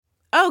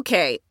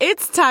Okay,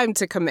 it's time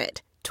to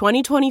commit.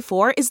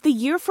 2024 is the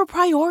year for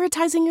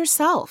prioritizing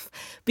yourself.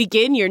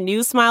 Begin your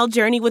new smile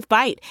journey with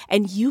Byte,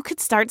 and you could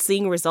start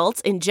seeing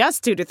results in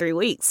just 2 to 3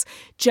 weeks.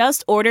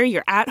 Just order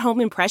your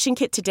at-home impression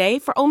kit today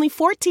for only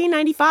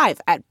 $14.95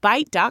 at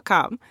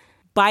Byte.com.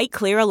 Byte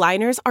Clear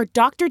aligners are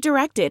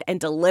doctor-directed and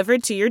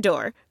delivered to your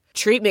door.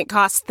 Treatment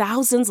costs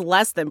thousands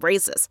less than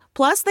braces.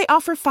 Plus, they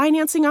offer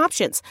financing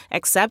options,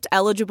 accept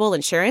eligible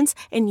insurance,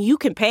 and you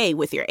can pay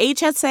with your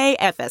HSA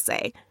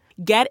FSA.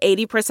 Get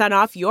 80%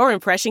 off your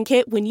impression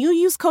kit when you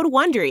use code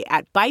WONDERY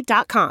at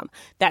Byte.com.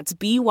 That's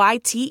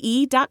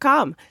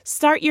BYTE.com.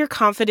 Start your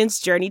confidence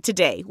journey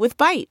today with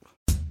Byte.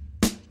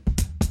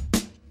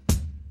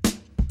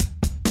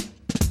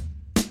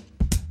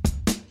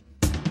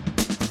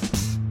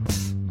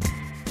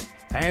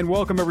 And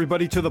welcome,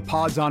 everybody, to the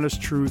Pod's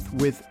Honest Truth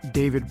with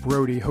David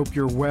Brody. Hope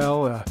you're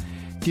well,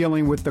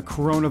 dealing with the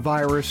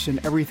coronavirus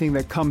and everything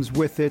that comes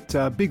with it.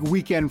 Big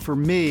weekend for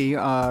me,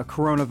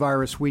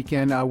 coronavirus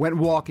weekend. Went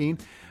walking,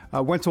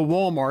 went to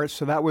Walmart,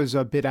 so that was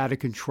a bit out of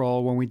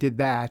control when we did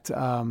that.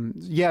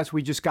 Yes,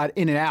 we just got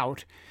in and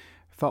out.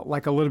 Felt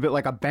like a little bit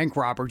like a bank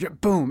robber. Just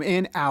boom,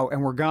 in, out,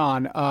 and we're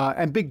gone.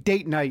 And big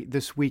date night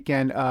this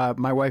weekend.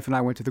 My wife and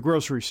I went to the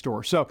grocery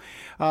store. So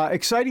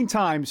exciting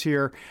times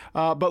here.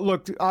 But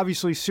look,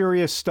 obviously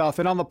serious stuff.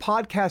 And on the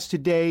podcast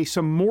today,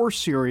 some more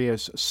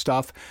serious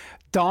stuff.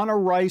 Donna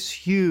Rice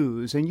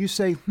Hughes. And you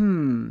say,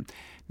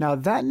 now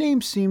that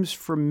name seems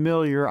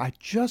familiar. I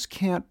just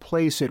can't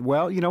place it.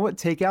 Well, you know what?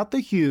 Take out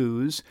the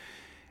Hughes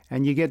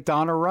and you get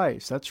Donna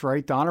Rice. That's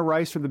right. Donna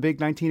Rice from the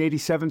big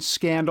 1987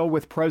 scandal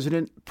with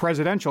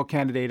presidential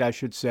candidate, I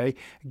should say,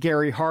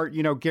 Gary Hart.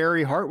 You know,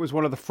 Gary Hart was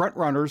one of the front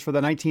runners for the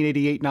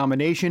 1988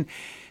 nomination.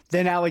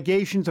 Then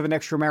allegations of an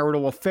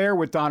extramarital affair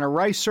with Donna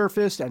Rice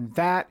surfaced, and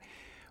that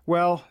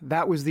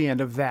was the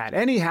end of that.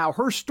 Anyhow,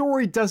 her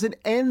story doesn't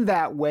end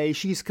that way.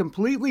 She's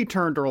completely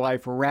turned her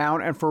life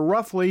around, and for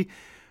roughly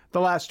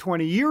the last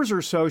 20 years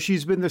or so,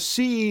 she's been the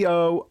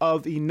CEO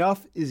of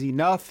Enough is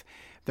Enough.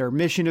 Their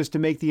mission is to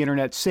make the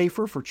internet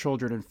safer for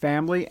children and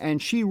family,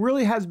 and she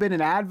really has been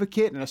an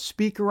advocate and a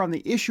speaker on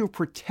the issue of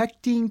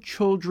protecting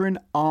children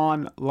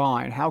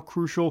online. How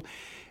crucial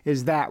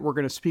is that? We're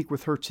going to speak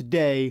with her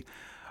today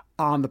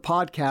on the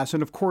podcast,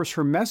 and of course,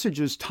 her message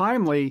is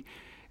timely.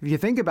 If you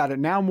think about it,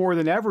 now more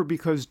than ever,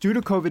 because due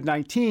to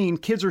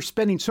COVID-19, kids are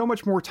spending so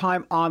much more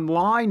time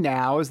online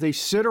now as they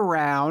sit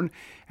around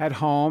at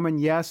home. And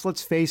yes,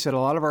 let's face it, a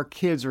lot of our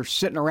kids are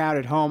sitting around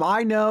at home.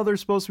 I know they're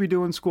supposed to be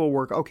doing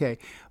schoolwork. Okay,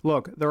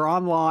 look, they're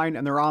online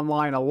and they're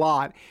online a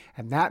lot.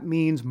 And that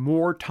means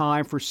more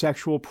time for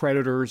sexual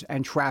predators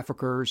and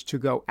traffickers to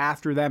go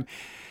after them.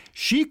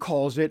 She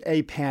calls it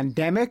a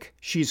pandemic.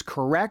 She's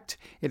correct.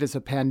 It is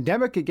a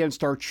pandemic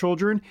against our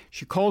children.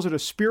 She calls it a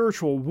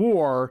spiritual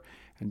war.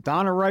 And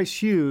Donna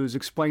Rice Hughes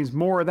explains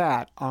more of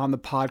that on the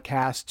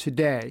podcast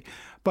today.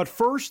 But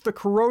first, the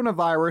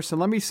coronavirus.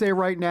 And let me say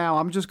right now,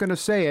 I'm just going to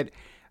say it,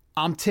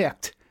 I'm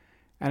ticked.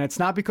 And it's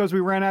not because we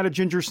ran out of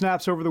ginger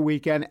snaps over the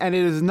weekend. And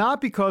it is not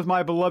because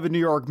my beloved New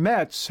York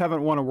Mets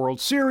haven't won a World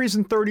Series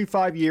in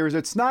 35 years.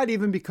 It's not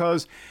even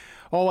because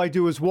all I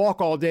do is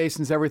walk all day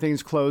since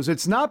everything's closed.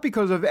 It's not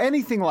because of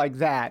anything like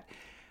that.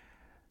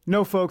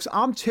 No, folks,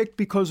 I'm ticked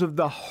because of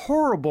the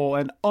horrible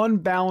and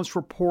unbalanced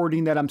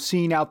reporting that I'm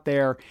seeing out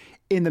there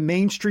in the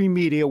mainstream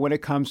media when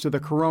it comes to the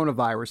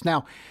coronavirus.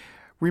 Now,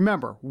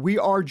 remember, we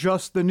are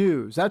Just the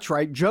News. That's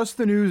right,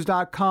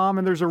 justthenews.com,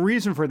 and there's a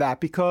reason for that,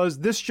 because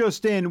this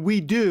just in,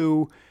 we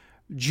do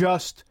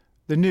just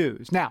the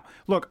news. Now,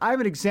 look, I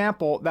have an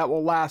example that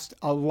will last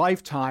a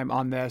lifetime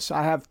on this.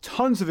 I have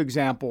tons of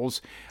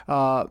examples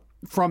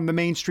from the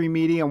mainstream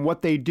media and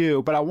what they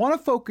do, but I want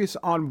to focus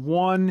on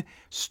one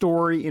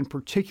story in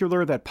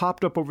particular that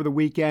popped up over the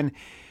weekend.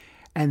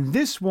 And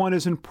this one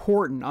is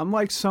important.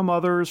 Unlike some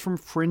others from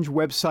fringe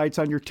websites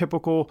on your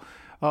typical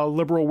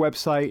liberal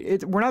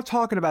website, we're not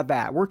talking about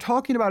that. We're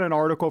talking about an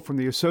article from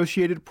the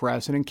Associated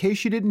Press. And in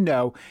case you didn't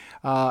know,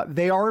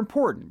 they are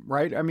important,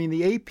 right? I mean,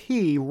 the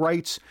AP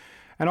writes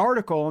an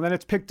article and then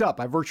it's picked up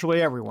by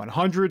virtually everyone,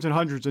 hundreds and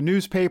hundreds of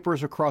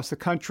newspapers across the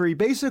country.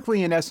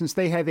 Basically, in essence,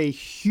 they have a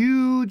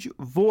huge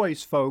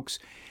voice, folks,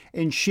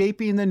 in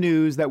shaping the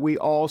news that we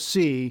all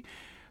see.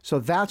 So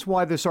that's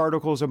why this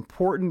article is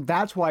important.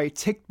 That's why it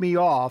ticked me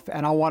off.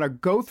 And I want to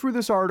go through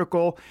this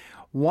article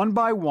one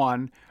by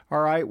one.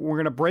 All right, we're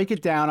going to break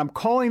it down. I'm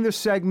calling this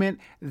segment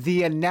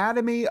The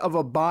Anatomy of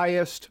a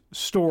Biased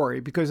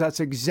Story, because that's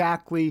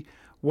exactly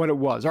what it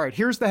was. All right,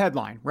 here's the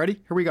headline. Ready?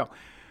 Here we go.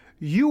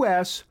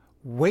 U.S.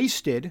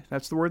 wasted,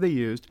 that's the word they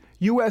used,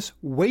 U.S.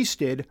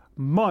 wasted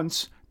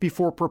months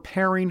before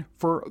preparing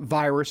for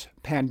virus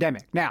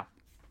pandemic. Now,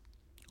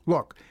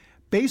 look,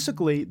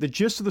 basically the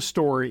gist of the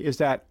story is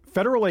that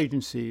federal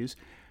agencies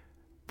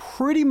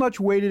pretty much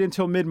waited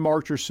until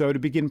mid-March or so to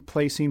begin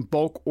placing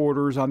bulk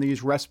orders on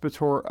these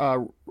respiratory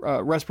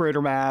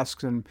respirator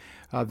masks and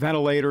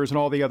ventilators and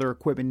all the other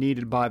equipment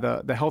needed by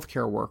the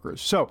healthcare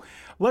workers. So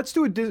let's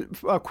do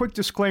a quick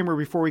disclaimer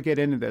before we get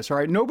into this. All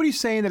right, nobody's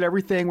saying that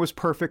everything was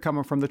perfect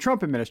coming from the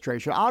Trump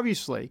administration.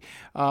 Obviously,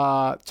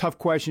 tough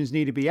questions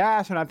need to be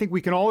asked, and I think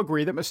we can all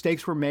agree that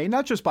mistakes were made,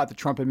 not just by the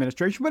Trump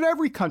administration, but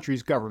every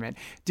country's government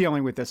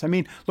dealing with this. I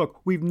mean,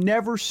 look, we've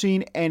never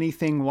seen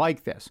anything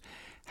like this.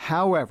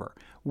 However,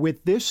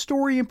 with this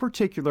story in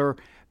particular,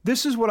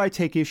 this is what I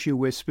take issue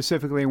with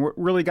specifically, and what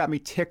really got me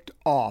ticked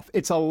off.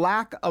 It's a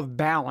lack of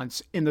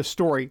balance in the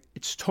story.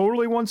 It's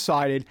totally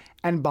one-sided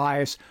and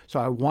biased, so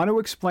I want to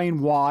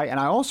explain why, and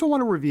I also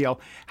want to reveal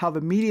how the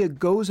media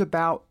goes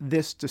about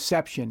this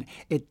deception.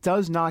 It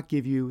does not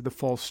give you the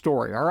full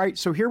story, all right?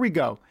 So here we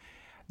go.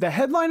 The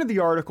headline of the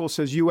article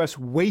says U.S.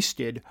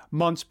 wasted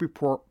months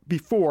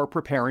before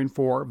preparing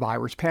for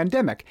virus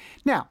pandemic.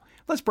 Now,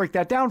 let's break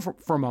that down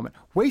for a moment.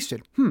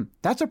 Wasted,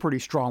 that's a pretty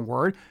strong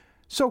word.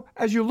 So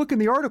as you look in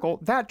the article,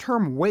 that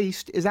term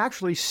waste is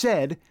actually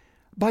said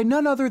by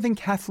none other than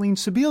Kathleen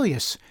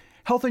Sebelius,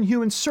 Health and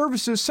Human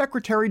Services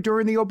Secretary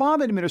during the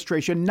Obama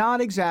administration,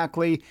 not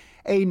exactly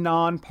a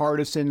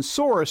nonpartisan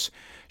source.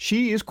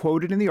 She is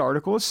quoted in the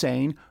article as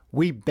saying,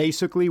 we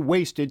basically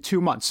wasted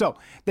 2 months. So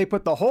they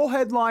put the whole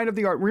headline of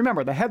the article.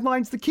 Remember, the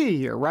headline's the key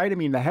here, right? I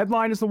mean, the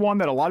headline is the one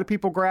that a lot of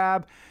people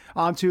grab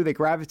onto, they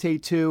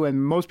gravitate to,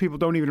 and most people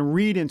don't even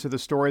read into the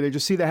story. They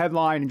just see the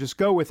headline and just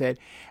go with it.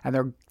 And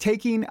they're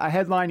taking a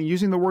headline and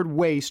using the word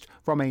waste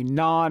from a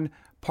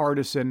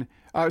nonpartisan,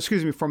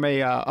 from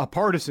a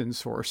partisan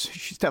source.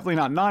 She's definitely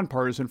not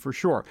nonpartisan for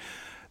sure.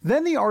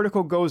 Then the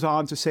article goes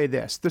on to say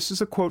this. This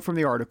is a quote from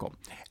the article.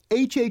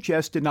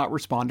 HHS did not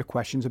respond to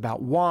questions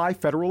about why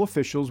federal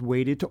officials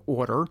waited to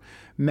order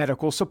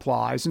medical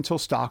supplies until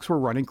stocks were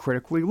running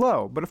critically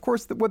low. But of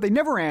course, what they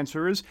never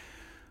answer is,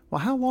 well,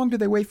 how long did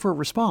they wait for a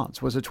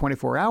response? Was it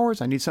 24 hours?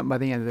 I need something by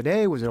the end of the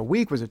day. Was it a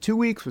week? Was it 2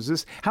 weeks? Was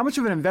this? How much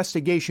of an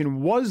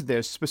investigation was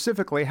this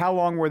specifically? How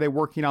long were they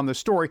working on the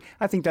story?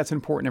 I think that's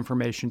important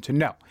information to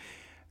know.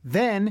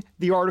 Then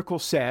the article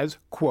says,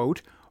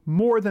 quote,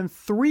 more than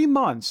 3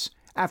 months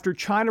after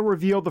China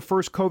revealed the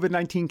first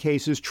COVID-19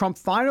 cases, Trump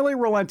finally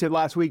relented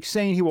last week,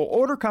 saying he will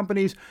order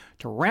companies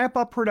to ramp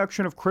up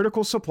production of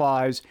critical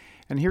supplies.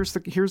 And here's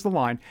the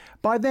line.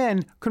 By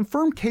then,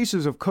 confirmed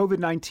cases of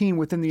COVID-19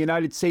 within the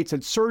United States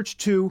had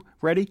surged to,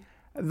 ready,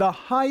 the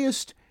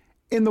highest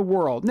in the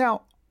world.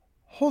 Now,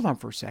 hold on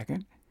for a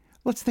second.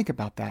 Let's think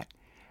about that.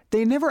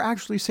 They never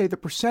actually say the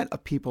percent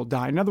of people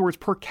die. In other words,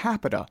 per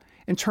capita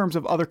in terms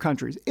of other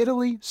countries.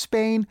 Italy,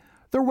 Spain,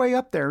 they're way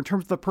up there in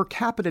terms of the per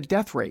capita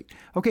death rate.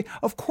 Okay,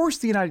 of course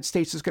the United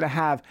States is going to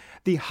have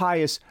the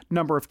highest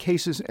number of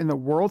cases in the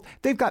world.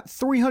 They've got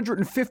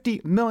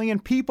 350 million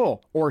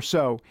people or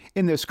so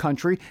in this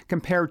country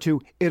compared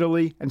to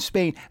Italy and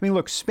Spain. I mean,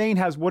 look, Spain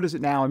has, what is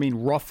it now? I mean,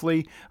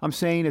 roughly, I'm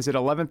saying, is it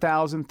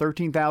 11,000,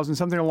 13,000,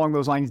 something along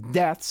those lines,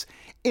 deaths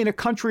in a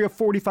country of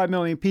 45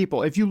 million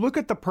people. If you look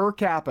at the per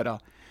capita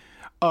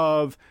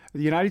of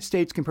the United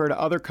States compared to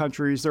other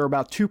countries, they're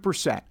about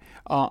 2%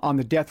 on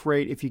the death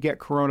rate if you get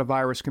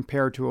coronavirus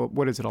compared to,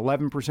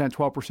 11%,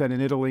 12%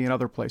 in Italy and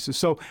other places.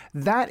 So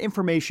that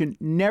information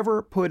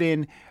never put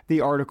in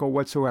the article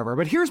whatsoever.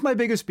 But here's my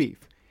biggest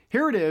beef.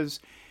 Here it is.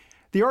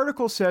 The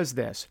article says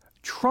this.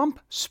 Trump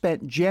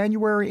spent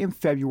January and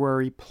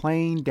February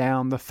playing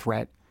down the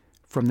threat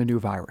from the new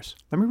virus.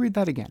 Let me read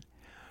that again.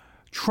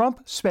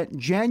 Trump spent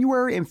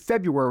January and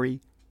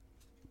February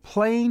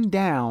playing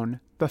down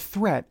the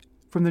threat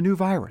from the new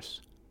virus.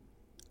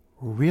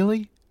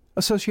 Really,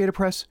 Associated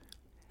Press?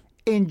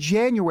 In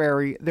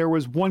January, there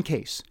was one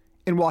case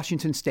in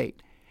Washington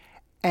state.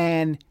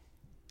 And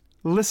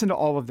listen to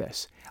all of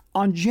this.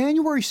 On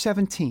January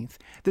 17th,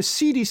 the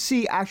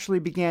CDC actually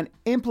began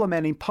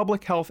implementing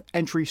public health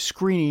entry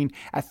screening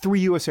at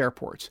 3 U.S.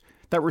 airports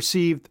that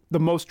received the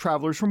most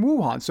travelers from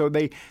Wuhan. So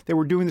they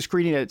were doing the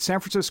screening at San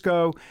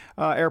Francisco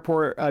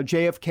Airport,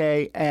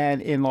 JFK,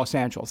 and in Los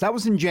Angeles. That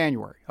was in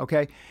January,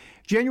 okay?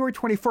 January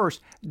 21st,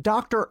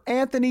 Dr.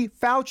 Anthony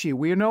Fauci.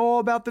 We know all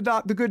about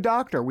the good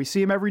doctor. We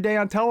see him every day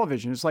on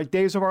television. It's like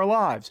Days of Our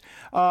Lives.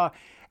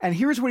 And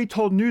here's what he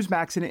told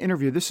Newsmax in an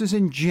interview. This is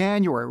in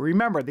January.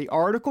 Remember, the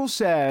article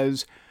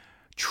says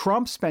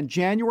Trump spent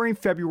January and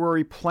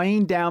February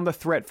playing down the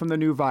threat from the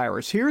new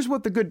virus. Here's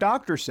what the good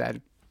doctor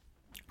said.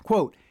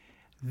 Quote,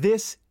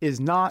 this is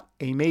not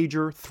a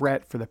major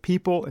threat for the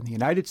people in the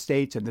United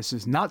States, and this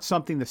is not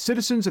something the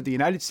citizens of the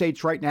United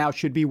States right now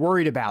should be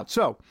worried about.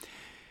 So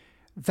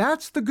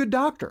that's the good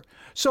doctor.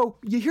 So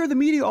you hear the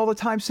media all the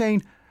time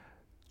saying,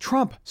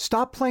 Trump,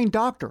 stop playing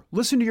doctor.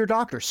 Listen to your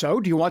doctor. So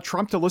do you want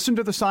Trump to listen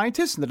to the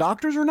scientists and the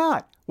doctors or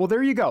not? Well,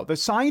 there you go. The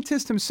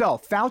scientist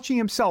himself, Fauci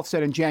himself,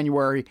 said in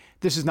January,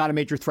 this is not a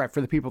major threat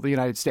for the people of the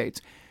United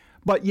States.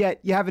 But yet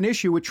you have an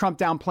issue with Trump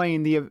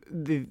downplaying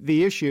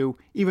the issue,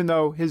 even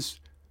though his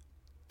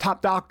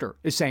top doctor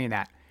is saying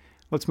that.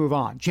 Let's move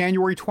on.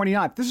 January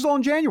 29th. This is all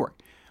in January.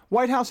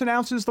 White House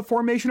announces the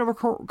formation of a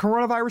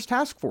coronavirus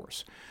task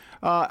force.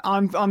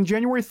 On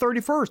January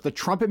 31st, the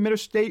Trump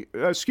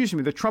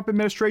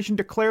administration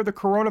declared the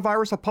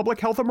coronavirus a public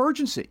health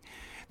emergency.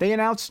 They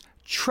announced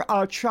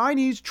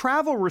Chinese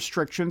travel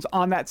restrictions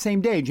on that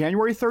same day,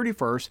 January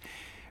 31st.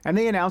 And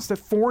they announced that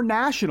 4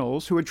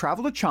 nationals who had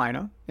traveled to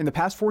China in the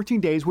past 14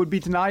 days would be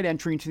denied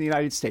entry into the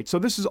United States. So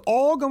this is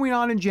all going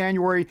on in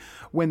January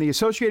when the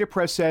Associated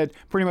Press said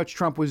pretty much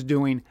Trump was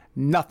doing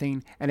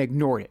nothing and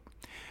ignored it.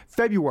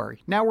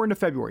 February. Now we're into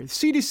February. The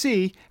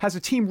CDC has a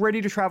team ready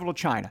to travel to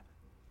China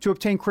to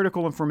obtain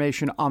critical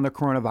information on the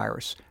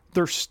coronavirus.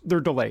 They're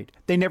delayed.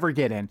 They never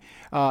get in.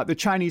 The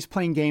Chinese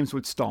playing games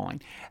with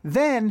stalling.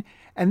 Then,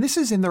 and this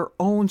is in their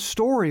own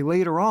story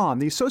later on,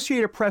 the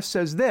Associated Press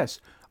says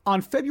this. On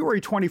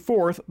February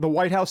 24th, the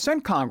White House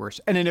sent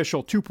Congress an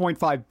initial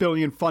 $2.5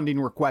 billion funding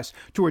request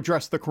to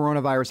address the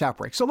coronavirus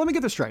outbreak. So let me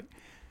get this straight.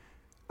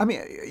 I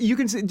mean, you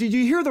can see, did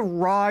you hear the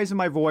rise in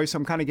my voice?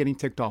 I'm kind of getting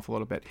ticked off a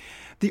little bit.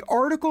 The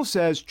article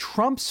says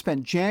Trump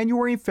spent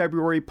January and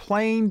February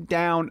playing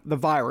down the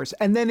virus.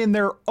 And then in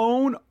their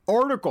own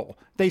article,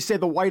 they say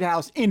the White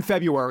House in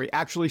February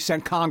actually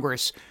sent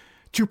Congress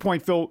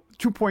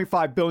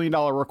 $2.5 billion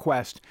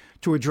request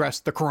to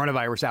address the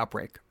coronavirus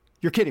outbreak.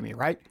 You're kidding me,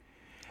 right?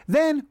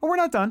 Then, we're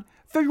not done.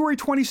 February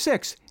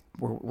 26th,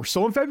 we're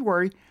still in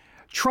February.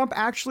 Trump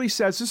actually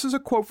says, this is a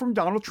quote from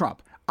Donald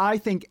Trump, I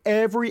think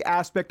every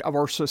aspect of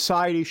our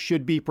society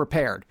should be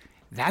prepared.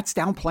 That's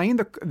downplaying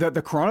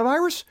the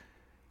coronavirus?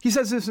 He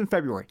says this in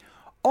February.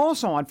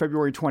 Also on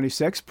February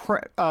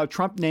 26th,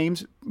 Trump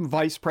names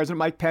Vice President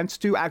Mike Pence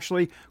to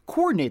actually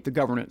coordinate the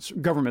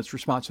government's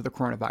response to the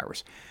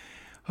coronavirus.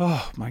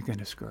 Oh, my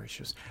goodness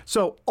gracious.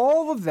 So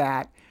all of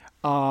that...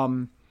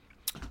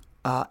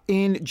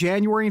 in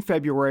January and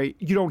February,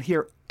 you don't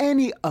hear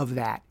any of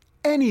that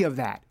in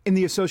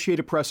the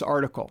Associated Press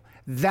article.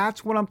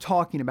 That's what I'm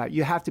talking about.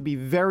 You have to be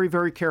very,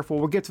 very careful.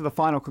 We'll get to the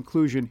final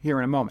conclusion here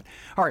in a moment.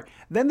 All right.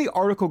 Then the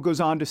article goes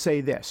on to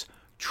say this.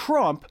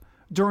 Trump,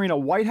 during a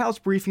White House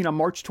briefing on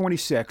March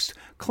 26th,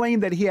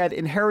 claimed that he had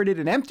inherited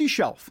an empty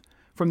shelf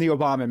from the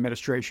Obama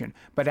administration,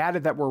 but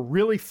added that we're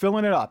really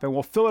filling it up and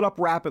we'll fill it up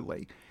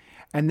rapidly.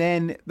 And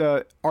then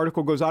the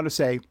article goes on to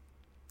say,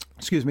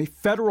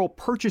 federal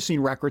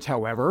purchasing records,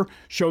 however,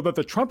 show that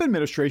the Trump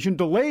administration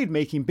delayed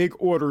making big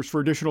orders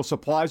for additional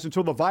supplies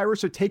until the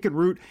virus had taken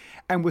root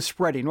and was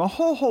spreading. Well,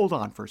 hold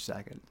on for a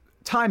second.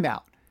 Time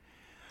out.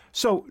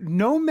 So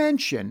no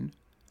mention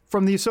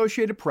from the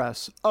Associated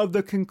Press of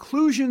the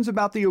conclusions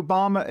about the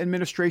Obama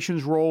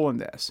administration's role in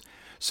this.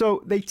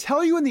 So they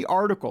tell you in the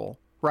article,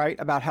 right,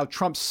 about how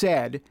Trump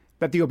said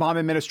that the Obama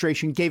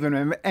administration gave him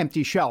an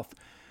empty shelf,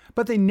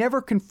 but they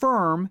never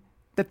confirm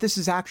that this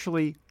is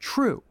actually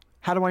true.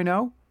 How do I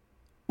know?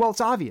 Well,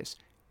 it's obvious.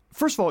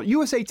 First of all,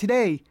 USA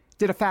Today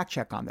did a fact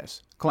check on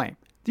this claim.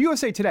 The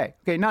USA Today,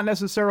 okay, not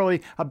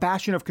necessarily a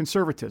bastion of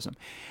conservatism.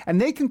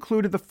 And they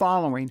concluded the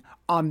following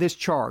on this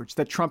charge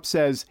that Trump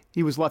says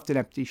he was left an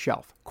empty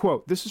shelf.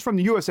 Quote, this is from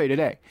the USA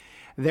Today.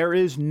 There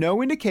is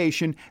no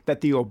indication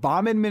that the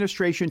Obama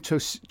administration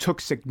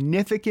took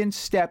significant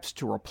steps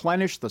to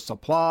replenish the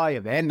supply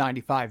of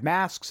N95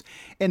 masks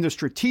in the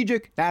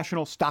strategic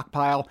national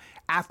stockpile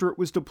after it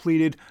was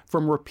depleted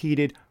from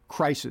repeated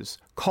crises.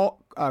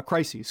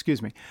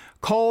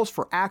 Calls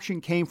for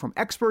action came from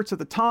experts at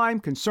the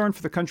time, concerned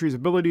for the country's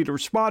ability to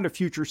respond to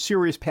future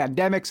serious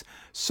pandemics.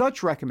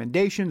 Such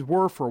recommendations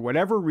were, for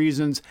whatever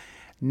reasons,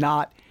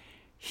 not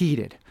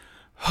heeded.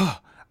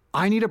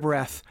 I need a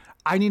breath.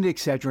 I need an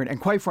Excedrin. And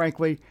quite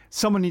frankly,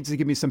 someone needs to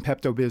give me some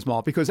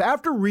Pepto-Bismol, because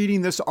after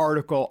reading this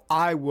article,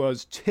 I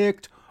was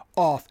ticked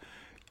off.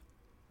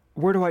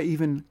 Where do I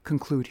even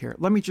conclude here?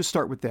 Let me just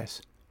start with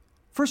this.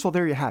 First of all,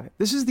 there you have it.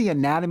 This is the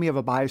anatomy of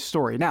a biased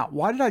story. Now,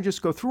 why did I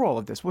just go through all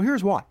of this? Well,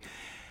 here's why.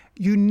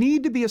 You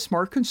need to be a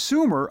smart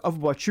consumer of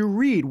what you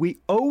read. We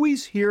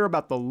always hear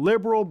about the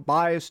liberal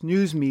biased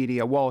news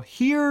media. Well,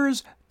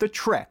 here's the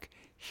trick.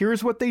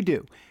 Here's what they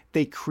do.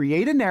 They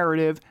create a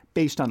narrative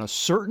based on a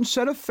certain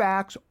set of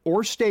facts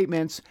or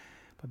statements,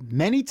 but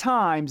many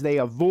times they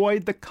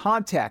avoid the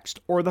context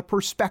or the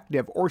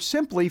perspective or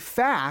simply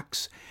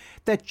facts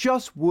that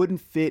just wouldn't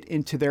fit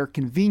into their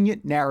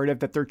convenient narrative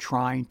that they're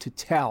trying to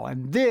tell.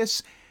 And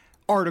this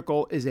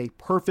article is a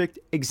perfect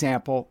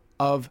example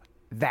of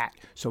that.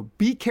 So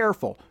be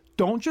careful.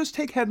 Don't just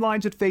take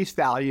headlines at face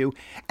value.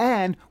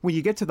 And when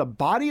you get to the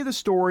body of the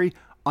story,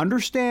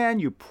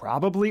 understand you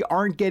probably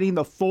aren't getting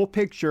the full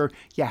picture.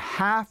 You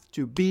have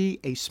to be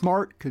a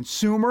smart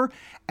consumer.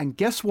 And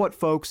guess what,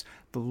 folks?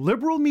 The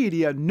liberal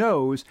media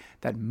knows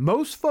that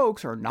most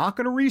folks are not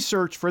going to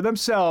research for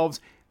themselves.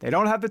 They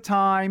don't have the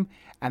time.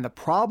 And the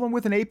problem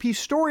with an AP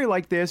story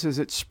like this is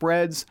it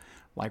spreads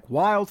like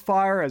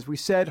wildfire. As we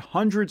said,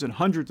 hundreds and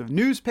hundreds of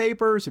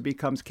newspapers. It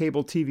becomes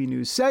cable TV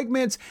news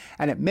segments,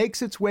 and it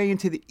makes its way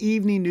into the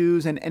evening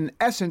news and, in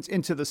essence,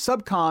 into the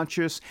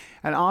subconscious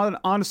and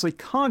honestly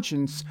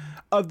conscience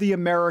of the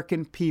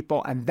American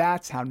people. And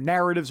that's how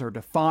narratives are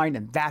defined,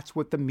 and that's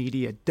what the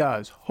media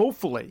does.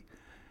 Hopefully,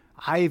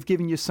 I have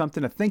given you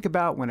something to think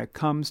about when it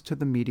comes to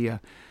the media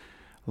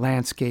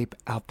landscape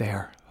out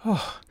there.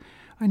 Oh,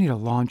 I need a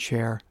lawn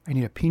chair, I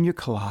need a pina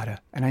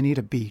colada, and I need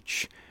a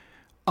beach.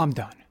 I'm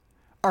done.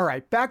 All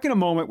right, back in a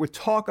moment with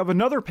talk of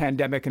another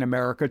pandemic in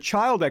America,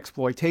 child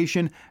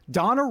exploitation.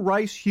 Donna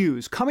Rice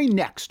Hughes coming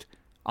next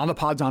on the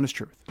Pod's Honest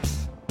Truth.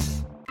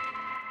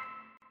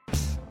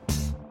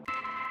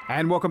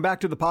 And welcome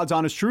back to the Pod's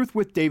Honest Truth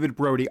with David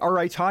Brody. All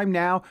right, time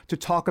now to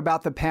talk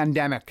about the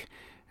pandemic.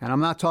 And I'm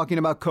not talking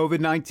about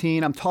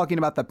COVID-19. I'm talking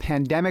about the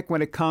pandemic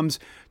when it comes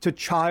to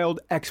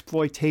child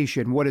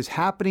exploitation. What is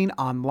happening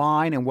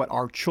online and what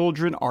our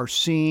children are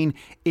seeing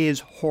is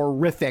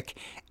horrific.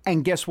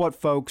 And guess what,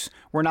 folks?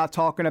 We're not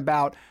talking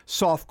about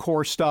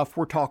softcore stuff.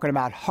 We're talking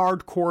about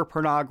hardcore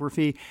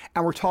pornography.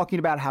 And we're talking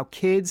about how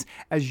kids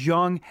as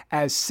young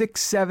as 6,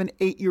 7,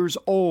 8 years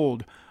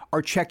old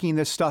are checking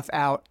this stuff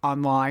out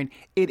online.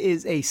 It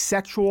is a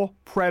sexual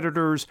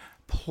predator's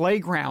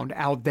playground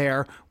out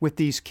there with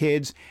these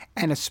kids.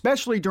 And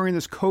especially during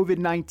this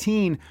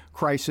COVID-19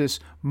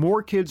 crisis,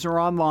 more kids are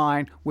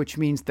online, which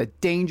means the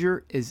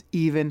danger is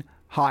even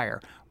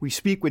higher. We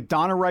speak with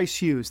Donna Rice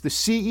Hughes, the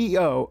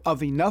CEO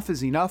of Enough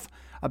is Enough,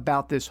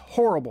 about this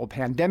horrible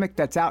pandemic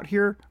that's out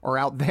here or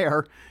out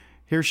there.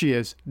 Here she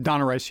is,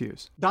 Donna Rice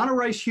Hughes. Donna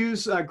Rice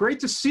Hughes, great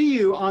to see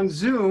you on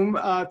Zoom.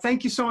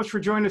 Thank you so much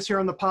for joining us here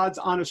on the Pod's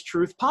Honest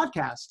Truth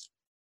podcast.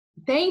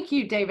 Thank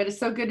you, David. It's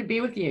so good to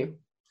be with you.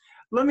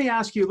 Let me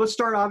ask you, let's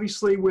start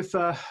obviously with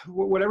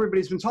what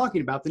everybody's been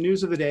talking about, the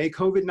news of the day,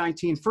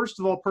 COVID-19. First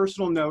of all,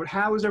 personal note,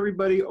 how is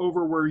everybody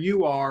over where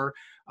you are?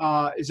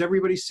 Is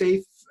everybody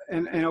safe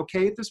and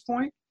okay at this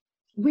point?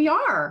 We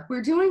are.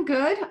 We're doing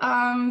good.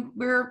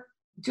 We're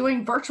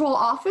doing virtual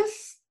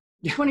office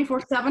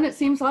 24/7, it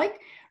seems like,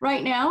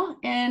 right now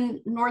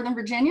in Northern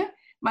Virginia.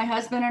 My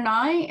husband and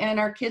I and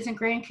our kids and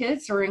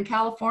grandkids are in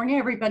California.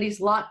 Everybody's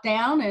locked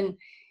down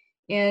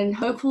and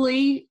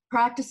hopefully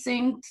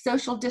practicing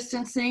social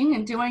distancing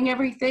and doing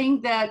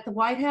everything that the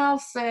White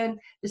House and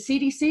the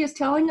CDC is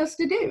telling us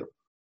to do.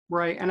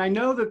 Right. And I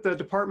know that the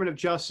Department of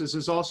Justice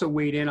has also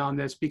weighed in on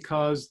this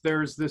because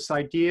there's this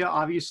idea,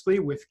 obviously,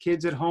 with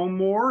kids at home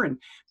more and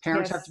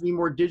parents have to be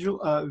more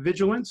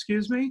vigilant,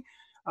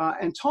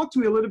 and talk to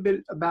me a little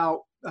bit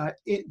about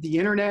the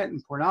internet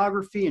and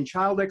pornography and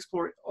child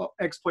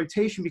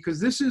exploitation, because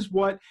this is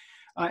what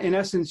in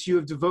essence, you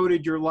have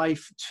devoted your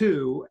life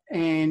to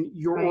and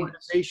your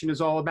organization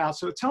is all about.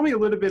 So tell me a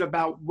little bit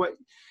about what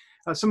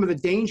some of the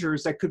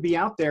dangers that could be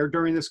out there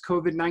during this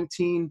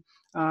COVID-19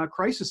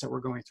 crisis that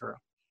we're going through.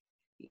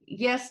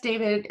 Yes,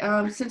 David,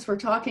 since we're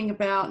talking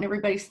about and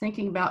everybody's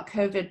thinking about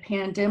COVID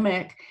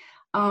pandemic,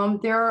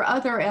 there are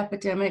other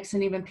epidemics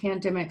and even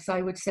pandemics,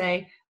 I would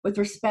say, with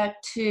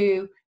respect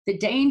to the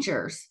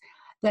dangers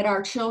that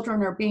our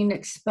children are being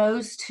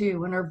exposed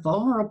to and are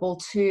vulnerable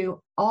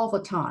to all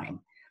the time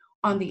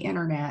on the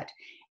internet.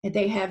 And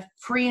they have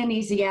free and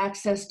easy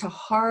access to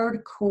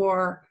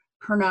hardcore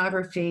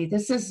pornography.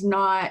 This is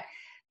not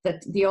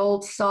the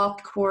old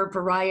softcore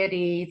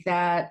variety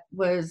that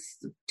was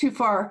too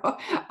far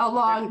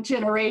along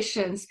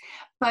generations,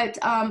 but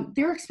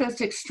they're exposed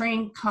to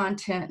extreme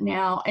content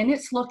now, and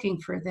it's looking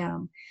for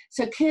them.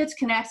 So kids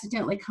can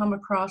accidentally come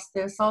across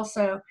this.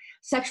 Also,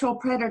 sexual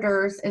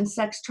predators and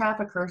sex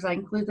traffickers, I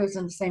include those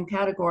in the same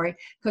category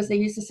because they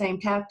use the same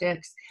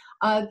tactics.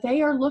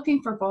 They are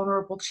looking for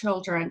vulnerable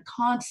children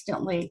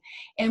constantly,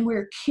 and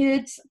where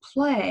kids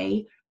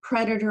play,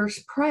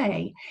 predators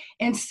prey.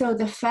 And so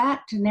the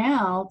fact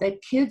now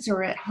that kids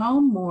are at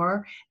home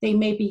more, they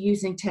may be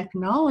using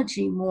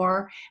technology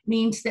more,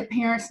 means that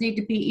parents need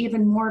to be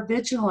even more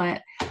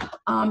vigilant.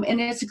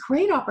 And it's a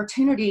great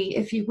opportunity,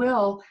 if you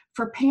will,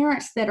 for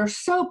parents that are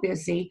so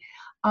busy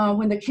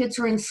when the kids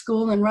are in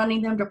school and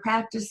running them to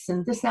practice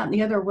and this, that, and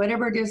the other,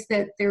 whatever it is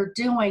that they're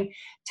doing,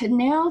 to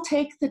now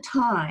take the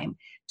time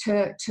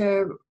to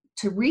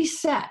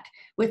reset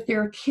with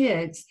their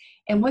kids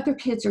and what their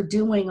kids are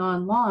doing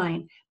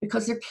online,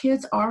 because their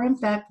kids are in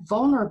fact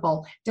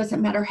vulnerable.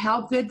 Doesn't matter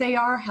how good they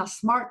are, how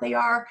smart they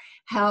are,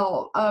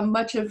 how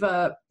much of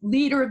a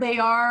leader they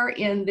are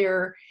in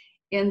their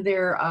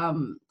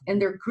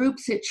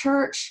groups at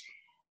church.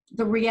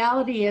 The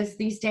reality is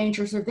these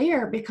dangers are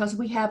there because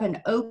we have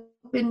an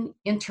open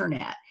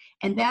internet,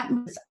 and that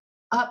moves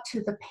up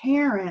to the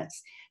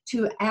parents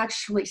to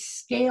actually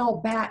scale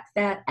back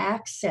that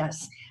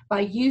access by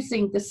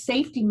using the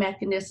safety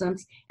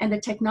mechanisms and the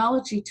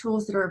technology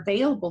tools that are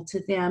available to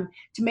them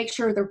to make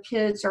sure their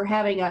kids are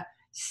having a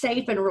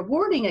safe and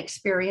rewarding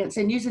experience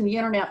and using the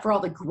internet for all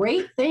the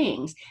great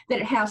things that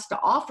it has to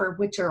offer,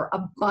 which are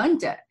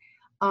abundant,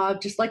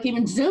 just like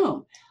even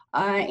Zoom.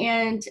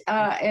 And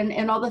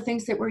all the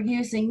things that we're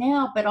using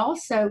now, but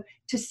also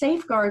to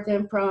safeguard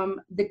them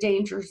from the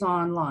dangers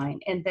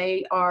online. And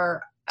they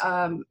are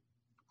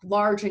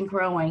large and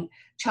growing.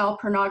 Child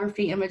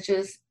pornography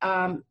images,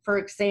 for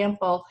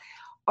example,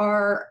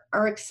 are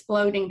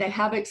exploding. They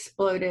have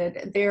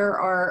exploded. There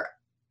are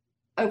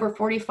over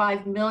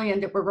 45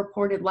 million that were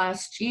reported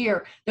last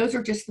year. Those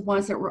are just the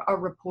ones that are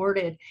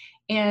reported.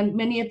 And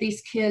many of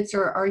these kids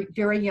are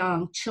very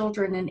young,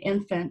 children and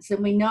infants.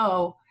 And we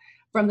know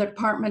from the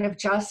Department of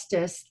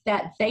Justice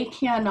that they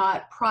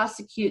cannot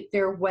prosecute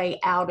their way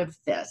out of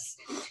this.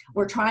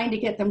 We're trying to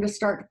get them to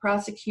start to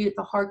prosecute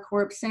the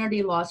hardcore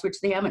obscenity laws, which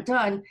they haven't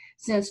done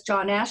since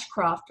John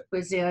Ashcroft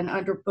was in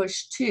under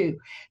Bush 2.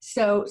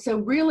 So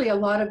really a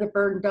lot of the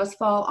burden does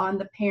fall on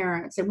the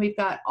parents, and we've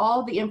got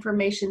all the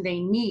information they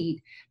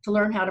need to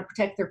learn how to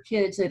protect their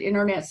kids at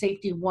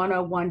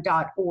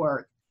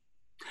internetsafety101.org.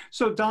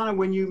 So Donna,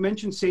 when you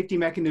mention safety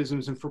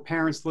mechanisms, and for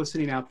parents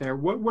listening out there,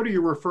 what are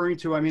you referring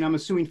to? I mean, I'm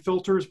assuming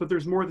filters, but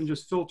there's more than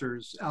just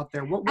filters out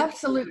there.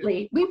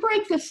 Absolutely. We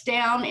break this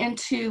down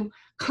into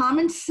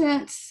common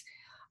sense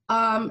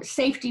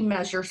safety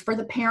measures for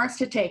the parents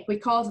to take. We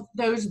call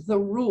those the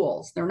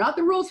rules. They're not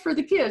the rules for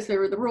the kids,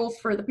 they're the rules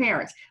for the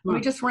parents. Let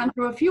me just run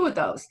through a few of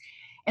those.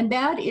 And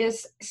that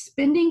is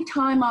spending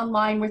time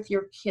online with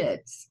your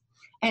kids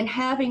and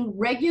having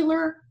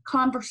regular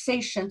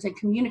conversations and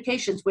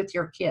communications with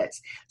your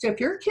kids. So if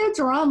your kids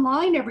are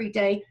online every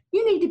day,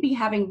 you need to be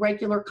having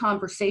regular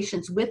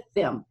conversations with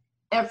them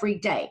every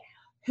day.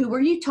 Who are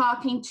you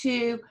talking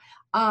to?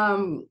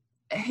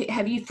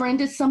 Have you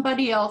friended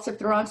somebody else if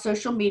they're on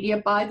social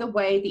media? By the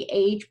way, the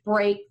age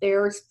break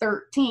there is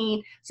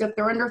 13. So if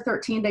they're under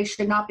 13, they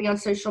should not be on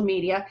social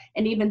media.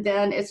 And even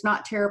then, it's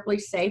not terribly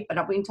safe,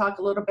 but we can talk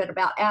a little bit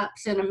about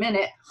apps in a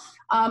minute.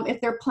 If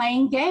they're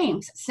playing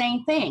games,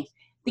 same thing.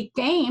 The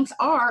games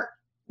are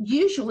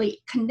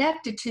usually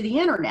connected to the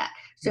internet.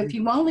 So if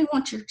you only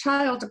want your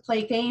child to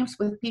play games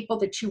with people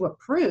that you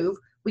approve,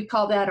 we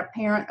call that a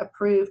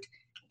parent-approved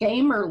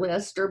gamer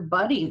list or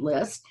buddy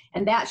list,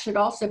 and that should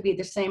also be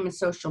the same in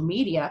social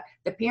media.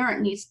 The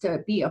parent needs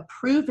to be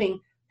approving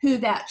who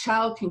that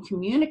child can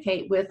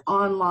communicate with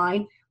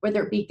online,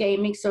 whether it be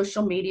gaming,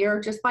 social media, or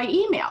just by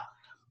email,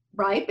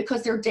 right?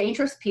 Because they're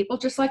dangerous people,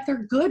 just like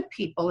they're good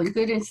people and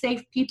good and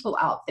safe people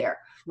out there.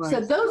 Right.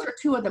 So those are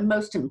two of the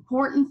most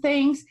important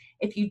things.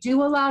 If you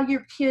do allow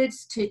your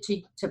kids to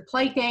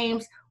play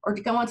games or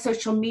to go on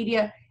social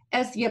media,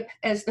 as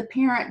the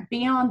parent,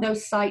 be on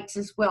those sites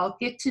as well.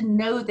 Get to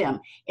know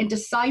them and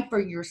decide for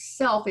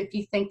yourself if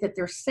you think that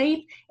they're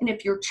safe and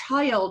if your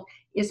child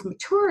is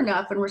mature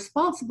enough and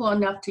responsible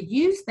enough to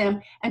use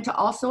them and to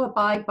also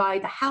abide by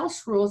the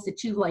house rules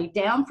that you lay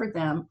down for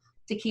them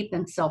to keep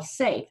themselves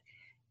safe.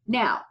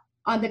 Now,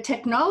 on the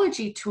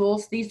technology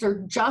tools, these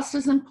are just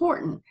as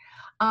important.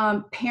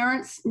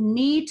 Parents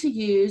need to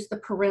use the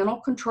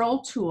parental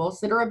control tools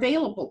that are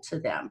available to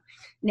them.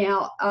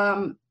 Now,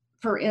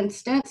 for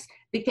instance,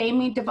 the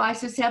gaming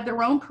devices have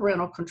their own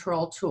parental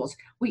control tools.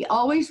 We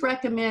always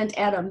recommend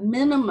at a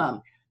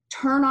minimum,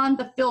 turn on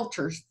the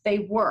filters, they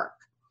work.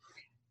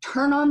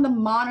 Turn on the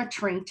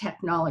monitoring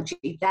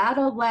technology. That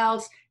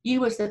allows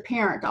you as the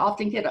parent to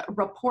often get a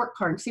report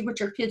card and see what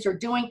your kids are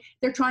doing.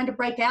 They're trying to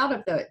break out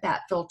of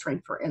that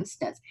filtering, for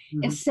instance,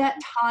 and set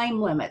time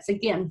limits.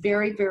 Again,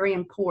 very, very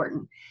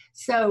important.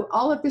 So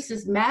all of this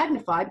is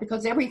magnified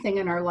because everything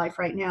in our life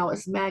right now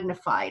is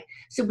magnified.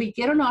 So we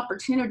get an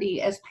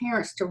opportunity as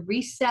parents to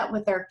reset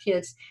with our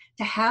kids,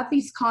 to have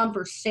these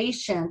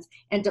conversations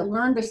and to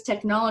learn this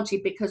technology,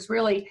 because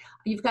really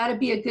you've got to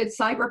be a good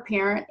cyber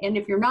parent. And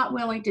if you're not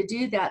willing to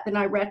do that, then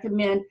I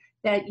recommend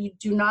that you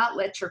do not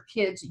let your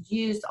kids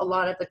use a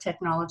lot of the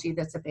technology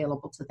that's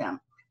available to them,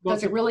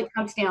 because it really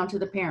comes down to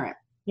the parent.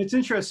 It's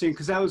interesting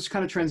because I was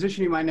kind of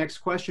transitioning my next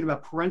question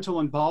about parental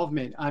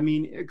involvement. I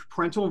mean,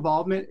 parental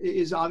involvement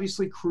is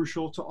obviously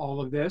crucial to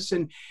all of this,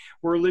 and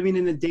we're living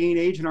in the day and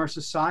age in our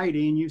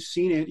society, and you've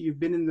seen it. You've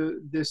been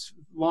in this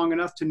long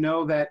enough to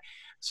know that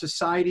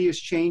society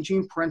is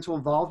changing. Parental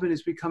involvement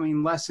is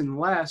becoming less and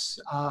less.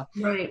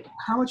 Right.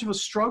 How much of a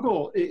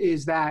struggle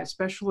is that,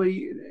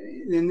 especially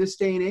in this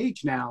day and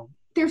age now?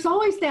 There's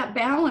always that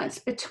balance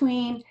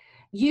between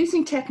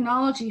using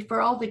technology for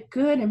all the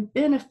good and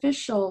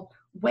beneficial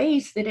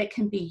ways that it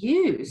can be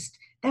used.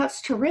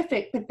 That's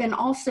terrific, but then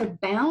also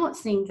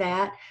balancing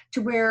that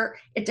to where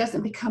it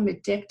doesn't become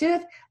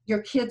addictive,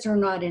 your kids are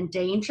not in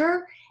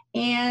danger,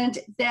 and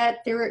that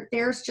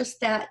there's just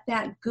that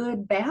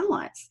good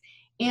balance.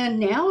 And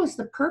now is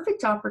the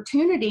perfect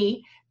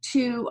opportunity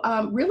to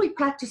really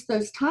practice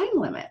those time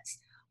limits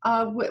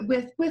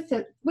with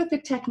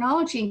the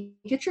technology.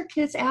 Get your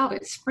kids out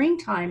at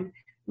springtime.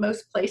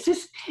 Most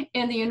places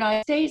in the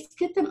United States,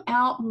 get them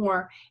out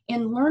more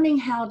and learning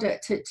how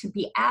to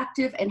be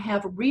active and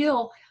have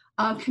real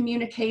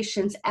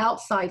communications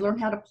outside, learn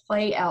how to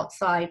play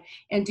outside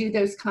and do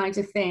those kinds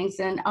of things.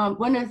 And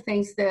one of the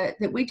things that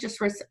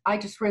I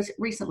just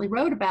recently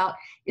wrote about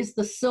is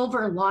the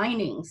silver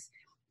linings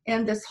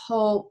in this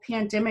whole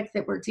pandemic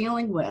that we're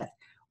dealing with.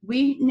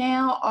 We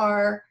now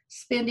are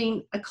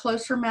spending a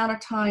closer amount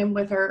of time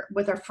with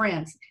our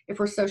friends if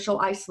we're social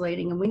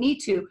isolating, and we need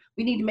to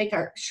make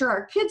sure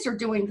our kids are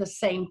doing the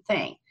same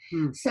thing.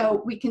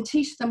 So we can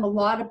teach them a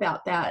lot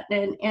about that,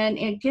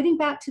 and getting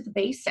back to the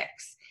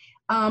basics,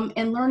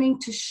 and learning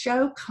to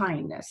show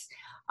kindness.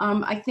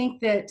 I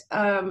think that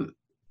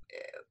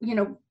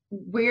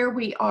where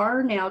we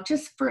are now,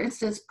 just for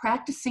instance,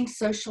 practicing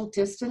social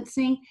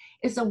distancing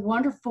is a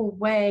wonderful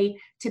way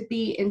to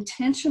be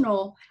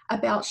intentional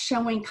about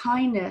showing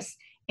kindness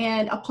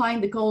and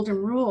applying the golden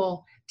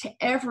rule to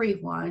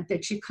everyone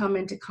that you come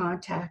into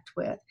contact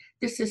with.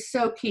 This is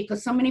so key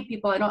because so many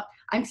people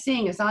I'm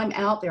seeing as I'm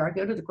out there, I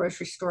go to the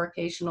grocery store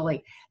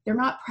occasionally, they're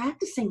not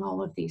practicing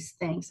all of these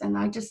things. And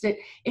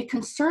it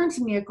concerns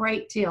me a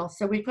great deal.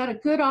 So we've got a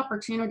good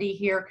opportunity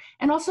here,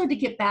 and also to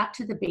get back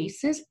to the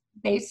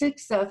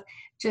basics of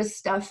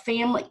just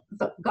family,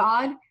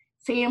 God,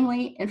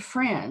 family, and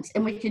friends.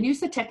 And we can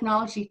use the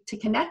technology to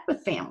connect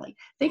with family.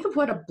 Think of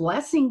what a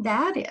blessing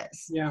that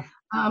is. Yeah.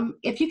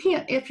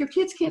 If your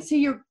kids can't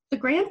see the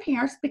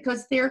grandparents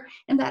because they're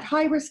in that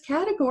high risk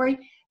category,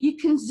 you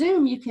can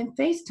Zoom, you can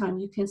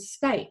FaceTime, you can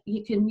Skype,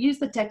 you can use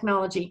the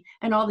technology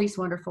in all these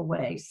wonderful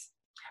ways.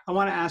 I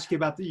want to ask you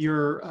about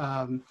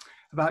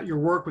your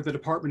work with the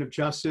Department of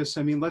Justice.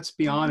 I mean, let's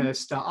be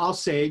honest. I'll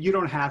say it, you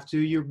don't have to.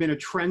 You've been a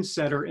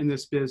trendsetter in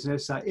this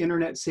business.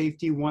 Internet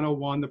Safety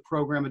 101, the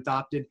program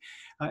adopted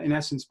in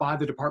essence by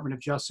the Department of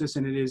Justice,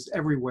 and it is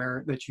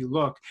everywhere that you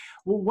look.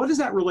 Well, what has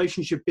that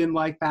relationship been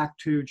like back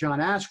to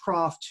John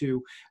Ashcroft,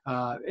 to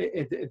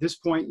at this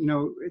point,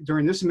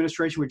 during this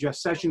administration with Jeff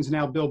Sessions,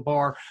 now Bill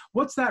Barr?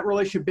 What's that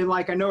relationship been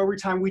like? I know every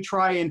time we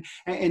try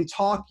and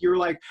talk, you're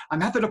like,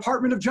 I'm at the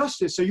Department of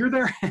Justice, so you're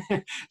there,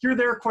 you're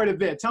there quite a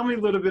bit. Tell me a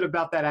little bit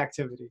about that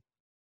activity.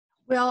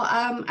 Well,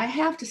 I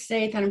have to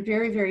say that I'm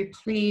very, very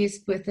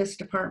pleased with this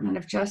Department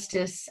of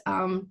Justice.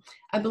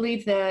 I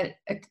believe that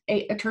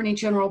Attorney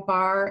General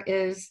Barr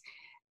is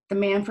the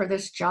man for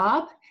this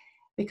job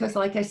because,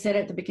 like I said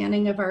at the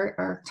beginning of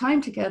our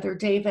time together,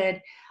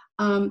 David,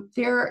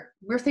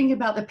 we're thinking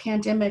about the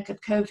pandemic of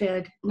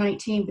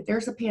COVID-19, but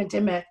there's a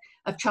pandemic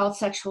of child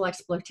sexual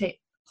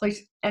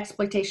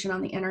exploitation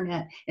on the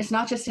internet. It's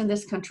not just in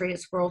this country,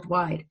 it's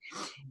worldwide.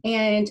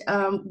 And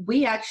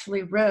we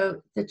actually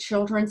wrote the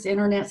Children's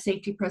Internet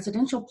Safety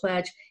Presidential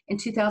Pledge in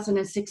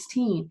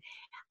 2016.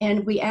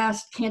 And we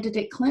asked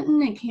candidate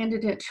Clinton and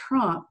candidate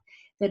Trump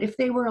that if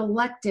they were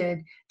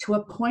elected, to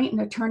appoint an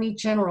attorney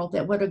general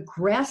that would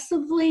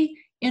aggressively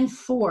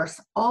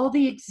enforce all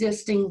the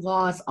existing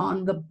laws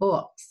on the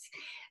books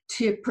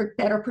to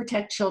better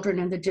protect children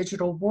in the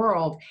digital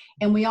world.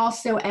 And we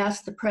also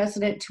asked the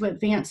president to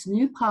advance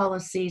new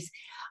policies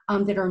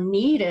that are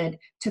needed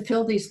to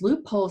fill these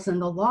loopholes in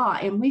the law.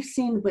 And we've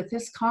seen with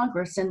this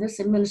Congress and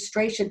this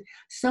administration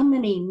so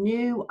many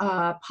new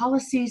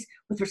policies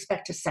with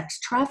respect to sex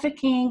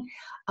trafficking,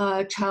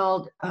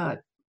 child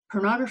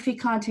pornography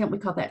content, we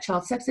call that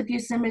child sex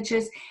abuse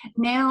images.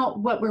 Now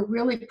what we're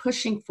really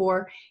pushing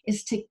for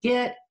is to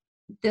get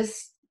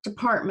this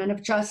Department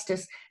of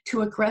Justice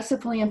to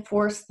aggressively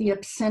enforce the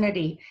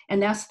obscenity, and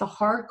that's the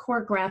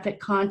hardcore graphic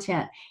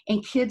content.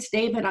 And kids,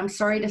 David, I'm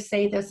sorry to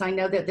say this, I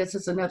know that this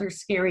is another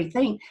scary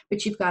thing,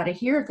 but you've got to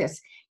hear this.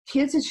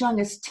 Kids as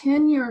young as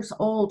 10 years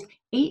old,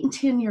 8 and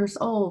 10 years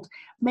old,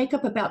 make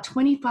up about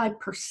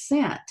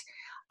 25%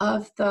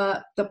 of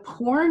the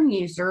porn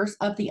users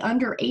of the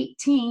under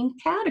 18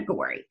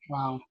 category.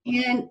 Wow.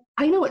 And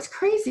I know it's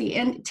crazy.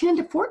 And 10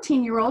 to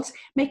 14-year-olds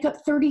make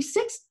up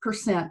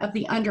 36% of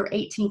the under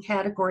 18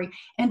 category.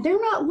 And they're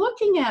not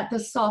looking at the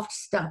soft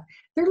stuff.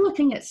 They're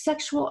looking at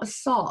sexual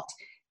assault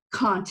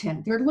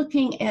content. They're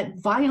looking at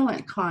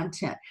violent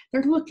content.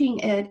 They're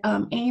looking at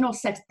anal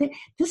sex.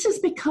 This has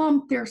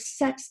become their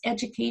sex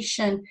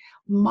education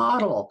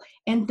model,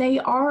 and they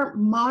are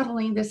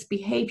modeling this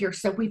behavior.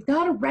 So we've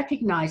got to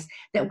recognize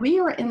that we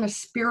are in a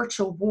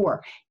spiritual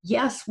war.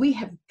 Yes, we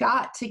have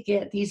got to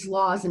get these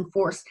laws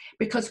enforced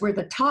because we're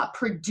the top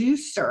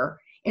producer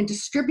and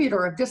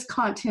distributor of this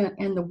content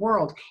in the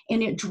world,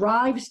 and it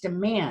drives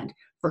demand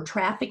for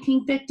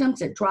trafficking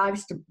victims. It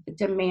drives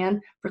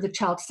demand for the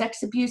child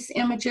sex abuse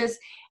images,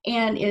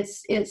 and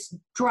it's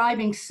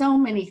driving so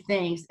many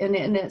things, and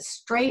it's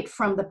straight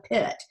from the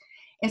pit.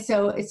 And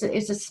so it's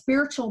a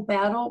spiritual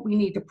battle. We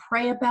need to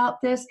pray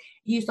about this,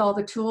 use all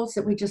the tools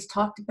that we just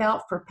talked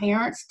about for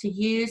parents to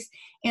use.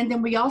 And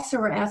then we also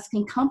are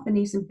asking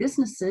companies and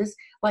businesses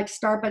like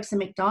Starbucks and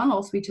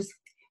McDonald's, we just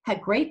had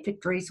great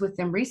victories with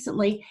them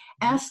recently,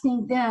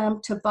 asking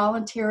them to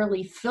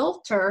voluntarily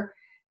filter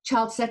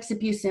child sex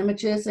abuse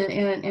images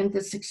and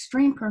this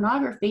extreme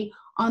pornography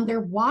on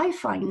their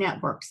Wi-Fi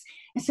networks.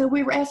 And so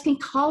we were asking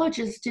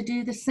colleges to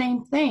do the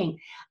same thing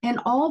and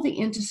all the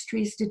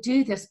industries to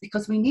do this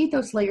because we need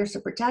those layers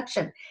of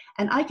protection.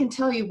 And I can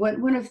tell you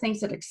one of the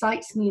things that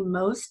excites me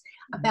most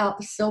about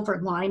the silver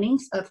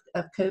linings of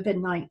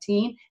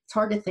COVID-19, it's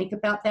hard to think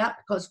about that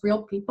because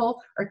real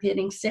people are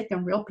getting sick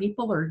and real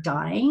people are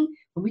dying.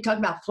 When we talk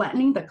about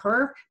flattening the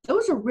curve,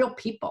 those are real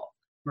people,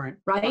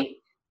 right?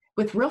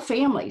 With real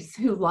families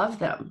who love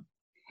them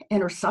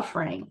and are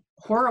suffering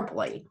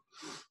horribly.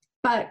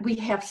 But we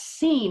have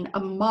seen a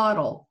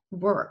model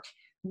work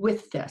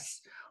with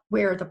this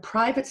where the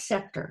private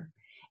sector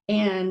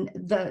and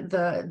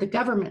the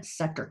government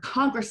sector,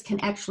 Congress can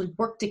actually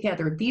work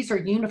together. These are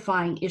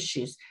unifying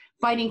issues.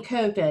 Fighting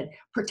COVID,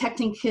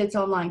 protecting kids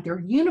online,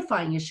 they're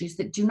unifying issues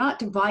that do not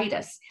divide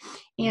us.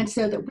 And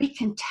so that we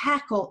can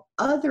tackle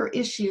other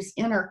issues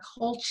in our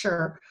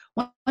culture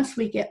once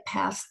we get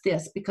past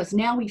this, because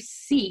now we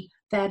see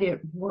that it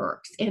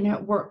works, and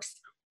it works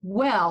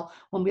well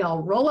when we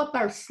all roll up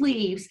our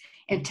sleeves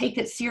and take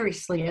it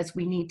seriously as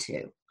we need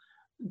to.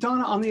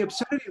 Donna, on the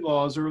obscenity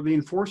laws or the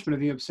enforcement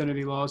of the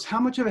obscenity laws, how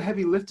much of a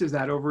heavy lift is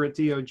that over at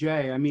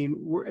DOJ? I mean,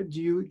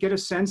 do you get a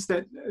sense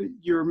that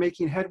you're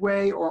making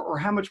headway, or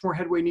how much more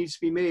headway needs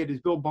to be made?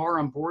 Is Bill Barr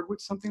on board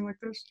with something like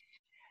this?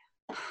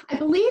 I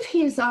believe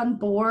he is on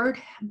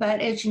board, but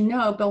as you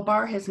know, Bill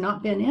Barr has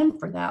not been in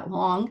for that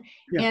long,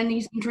 and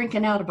he's been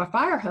drinking out of a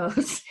fire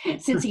hose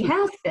since he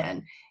has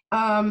been.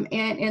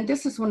 And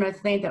this is one of the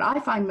things that I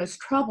find most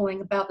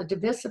troubling about the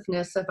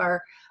divisiveness of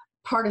our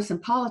partisan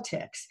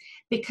politics,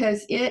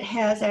 because it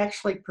has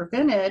actually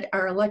prevented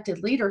our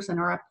elected leaders and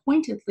our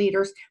appointed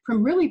leaders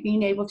from really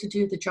being able to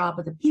do the job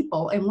of the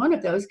people. And one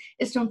of those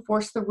is to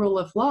enforce the rule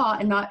of law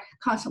and not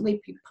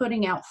constantly be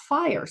putting out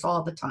fires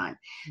all the time.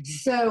 Mm-hmm.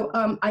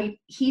 So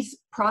he's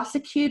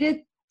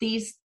prosecuted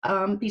these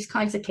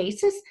kinds of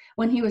cases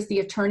when he was the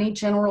attorney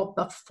general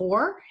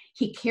before.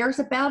 He cares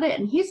about it,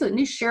 and he's a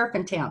new sheriff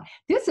in town.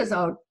 This is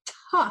a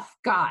tough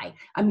guy.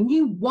 I mean,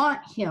 you want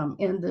him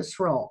in this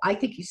role. I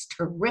think he's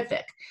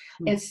terrific.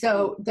 Mm-hmm. And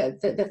so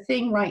the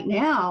thing right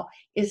now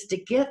is to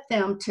get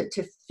them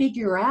to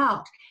figure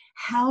out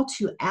how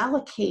to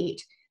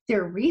allocate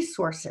their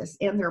resources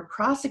and their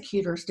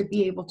prosecutors to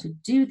be able to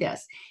do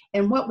this.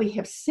 And what we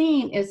have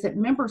seen is that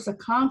members of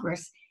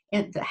Congress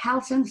and the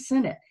House and the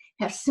Senate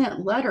have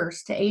sent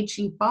letters to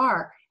AG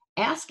Barr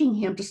asking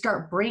him to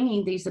start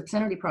bringing these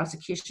obscenity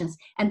prosecutions,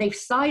 and they've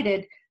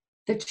cited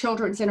the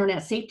Children's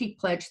Internet Safety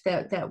Pledge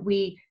that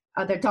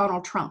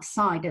Donald Trump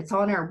signed. It's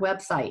on our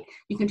website.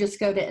 You can just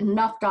go to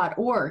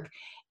enough.org.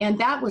 And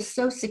that was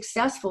so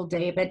successful,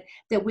 David,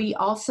 that we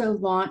also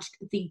launched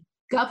the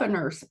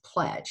Governor's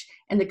Pledge.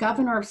 And the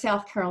governor of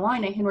South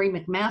Carolina, Henry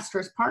McMaster,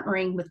 is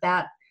partnering with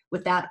that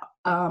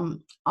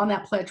on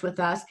that pledge with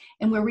us,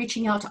 and we're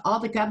reaching out to all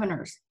the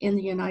governors in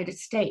the United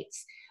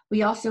States.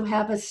 We also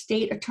have a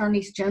state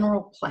attorneys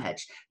general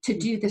pledge to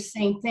do the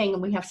same thing,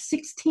 and we have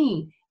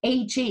 16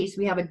 AGs.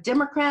 We have a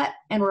Democrat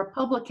and a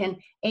Republican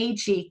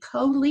AG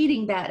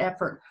co-leading that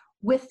effort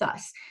with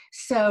us.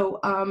 So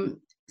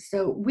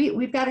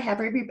we've got to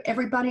have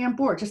everybody on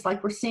board, just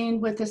like we're seeing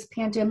with this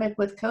pandemic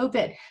with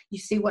COVID. You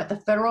see what the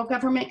federal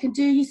government can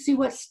do, you see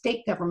what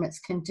state governments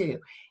can do.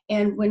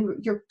 And when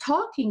you're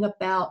talking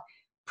about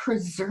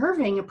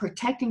preserving and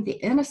protecting the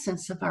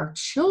innocence of our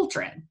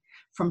children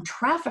from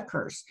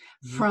traffickers,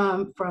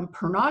 from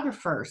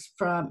pornographers,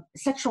 from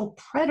sexual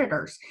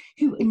predators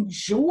who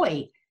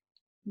enjoy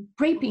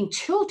raping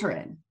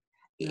children,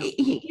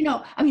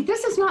 I mean,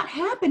 this is not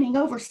happening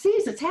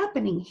overseas, it's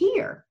happening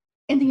here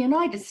in the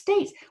United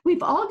States.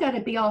 We've all got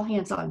to be all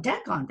hands on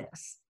deck on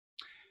this.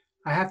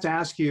 I have to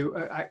ask you,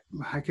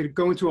 I could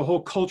go into a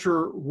whole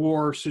culture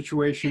war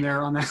situation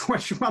there on that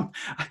question.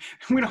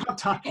 We don't have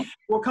time.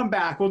 We'll come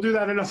back. We'll do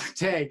that another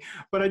day.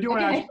 But I do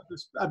want to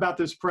ask about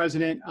this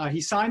president.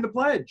 He signed the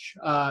pledge.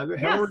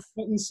 Hillary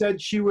Clinton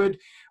said she would,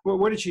 well,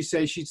 what did she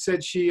say? She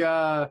said she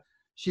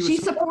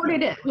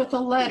supported it with a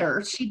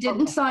letter. She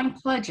didn't sign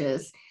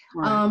pledges,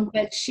 right.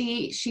 But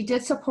she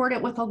did support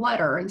it with a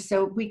letter. And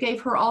so we gave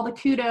her all the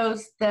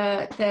kudos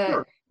that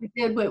we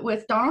did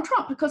with Donald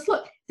Trump, because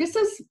look, this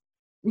is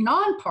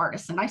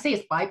nonpartisan. I say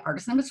it's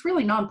bipartisan, but it's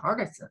really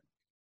nonpartisan.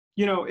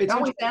 It's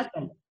always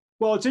happened.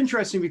 Well, it's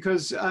interesting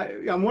because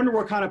I wonder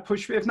what kind of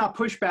if not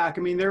pushback.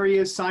 I mean, there he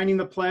is signing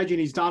the pledge, and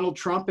he's Donald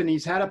Trump, and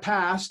he's had a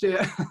past,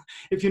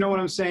 if you know what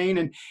I'm saying.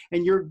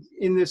 And you're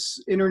in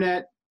this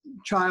internet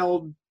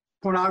child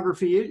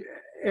pornography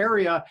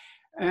area,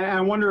 and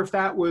I wonder if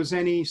that was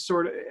any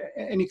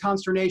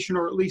consternation,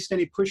 or at least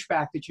any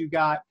pushback that you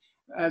got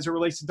as it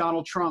relates to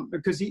Donald Trump,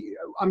 because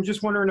I'm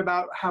just wondering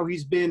about how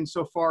he's been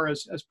so far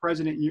as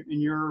president in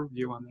your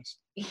view on this.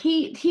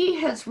 He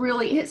has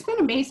really, it's been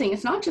amazing.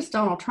 It's not just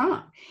Donald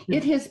Trump. Yeah.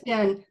 It has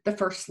been the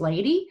First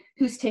Lady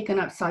who's taken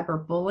up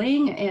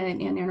cyberbullying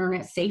and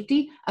internet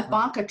safety.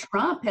 Ivanka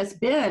Trump has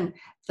been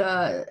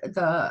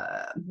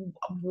the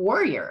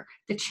warrior,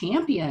 the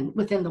champion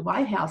within the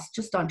White House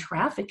just on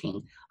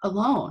trafficking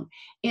alone.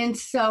 And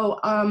so,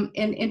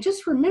 and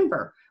just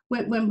remember,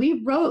 when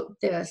we wrote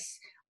this,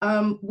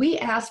 we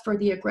asked for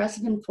the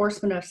aggressive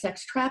enforcement of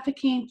sex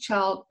trafficking,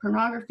 child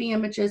pornography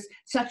images,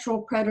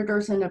 sexual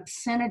predators, and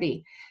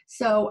obscenity.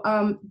 So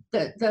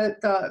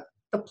the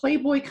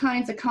Playboy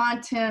kinds of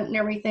content and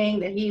everything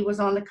that he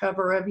was on the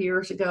cover of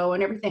years ago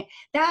and everything,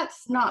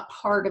 that's not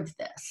part of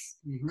this,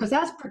 because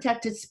that's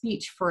protected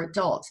speech for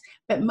adults.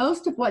 But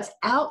most of what's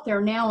out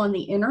there now on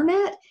the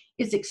internet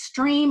is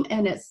extreme,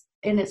 and it's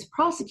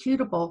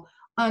prosecutable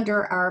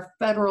under our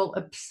federal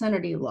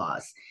obscenity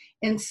laws.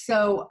 And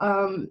so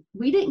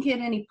we didn't get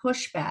any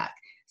pushback.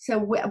 So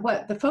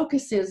what the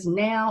focus is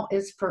now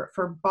is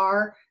for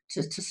Barr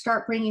to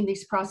start bringing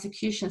these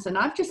prosecutions. And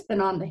I've just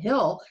been on the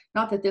Hill,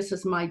 not that this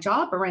is my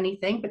job or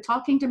anything, but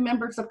talking to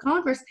members of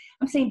Congress,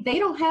 I'm saying they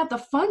don't have the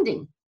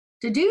funding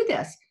to do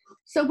this.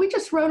 So we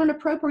just wrote an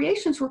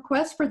appropriations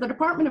request for the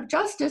Department of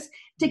Justice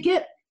to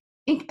get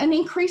an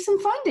increase in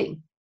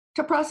funding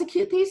to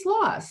prosecute these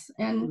laws.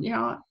 And,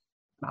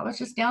 I was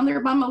just down there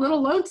by my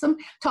little lonesome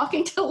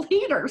talking to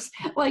leaders,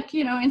 like,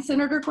 in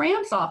Senator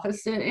Graham's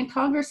office, in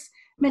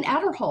Congressman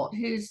Adderholt,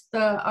 who's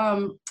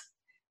the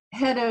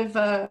head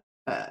of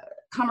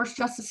Commerce,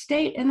 Justice,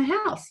 State in the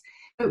House.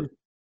 So,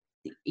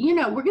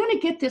 we're going to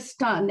get this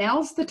done.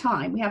 Now's the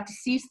time. We have to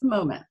seize the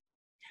moment.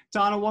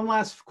 Donna, one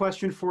last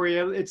question for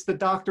you. It's the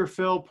Dr.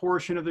 Phil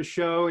portion of the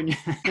show and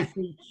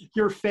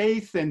your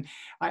faith. And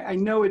I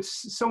know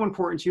it's so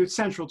important to you. It's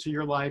central to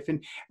your life.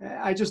 And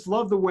I just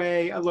love the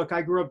way, look,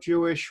 I grew up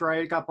Jewish,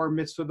 right? Got bar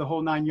mitzvah, the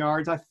whole 9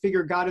 yards. I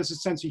figure God has a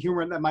sense of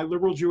humor and that my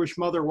liberal Jewish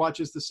mother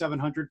watches the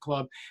 700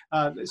 Club.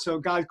 So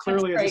God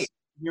clearly has a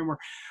humor.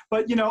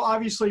 But,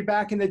 obviously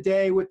back in the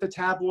day with the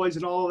tabloids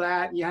and all of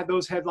that, and you had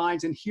those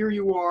headlines, and here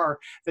you are,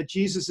 that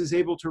Jesus is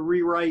able to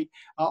rewrite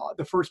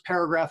the first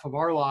paragraph of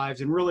our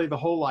lives and really the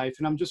whole life.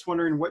 And I'm just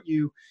wondering what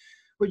you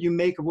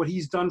make of what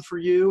he's done for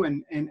you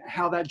and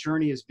how that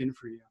journey has been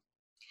for you.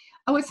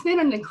 Oh, it's been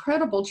an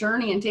incredible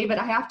journey. And David,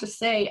 I have to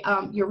say,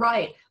 you're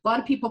right. A lot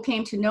of people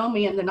came to know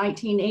me in the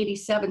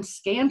 1987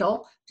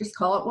 scandal, just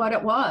call it what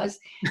it was.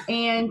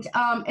 And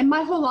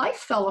my whole life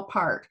fell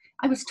apart.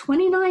 I was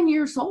 29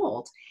 years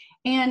old.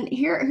 And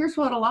here's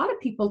what a lot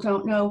of people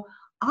don't know.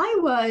 I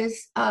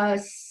was a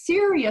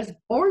serious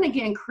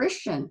born-again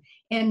Christian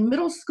in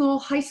middle school,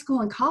 high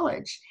school, and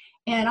college.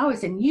 And I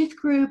was in youth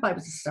group. I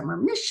was a summer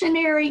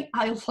missionary.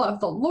 I loved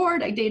the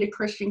Lord. I dated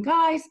Christian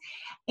guys.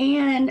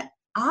 And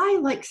I,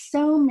 like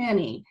so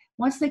many,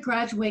 once they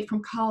graduate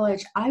from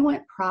college, I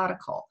went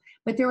prodigal.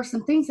 But there were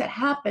some things that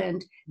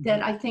happened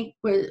that I think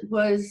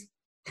was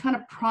kind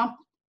of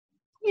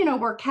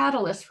were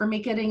catalysts for me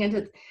getting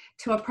into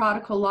a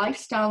prodigal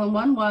lifestyle. And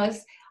one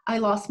was I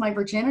lost my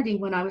virginity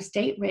when I was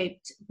date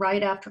raped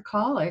right after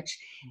college.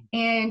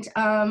 And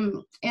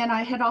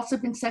I had also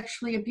been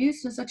sexually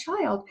abused as a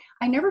child.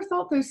 I never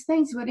thought those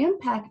things would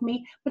impact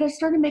me, but I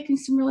started making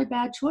some really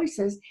bad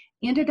choices,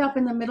 ended up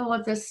in the middle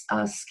of this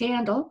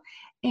scandal,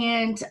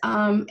 and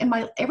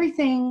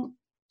everything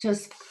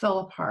just fell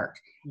apart.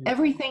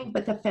 Everything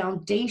but the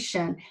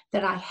foundation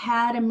that I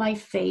had in my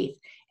faith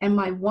and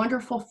my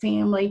wonderful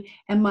family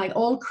and my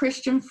old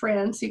Christian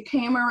friends who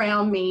came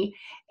around me.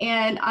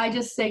 And I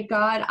just say,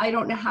 God, I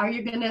don't know how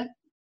you're going to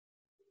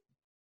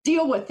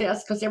deal with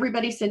this, because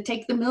everybody said,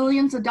 take the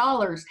millions of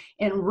dollars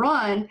and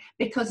run,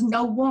 because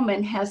no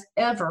woman has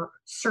ever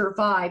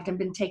survived and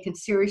been taken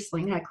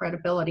seriously and had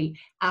credibility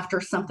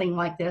after something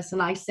like this.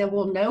 And I said,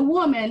 well, no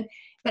woman,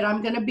 but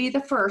I'm going to be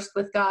the first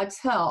with God's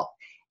help.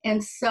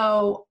 And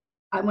so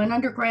I went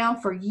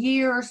underground for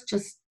years,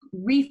 just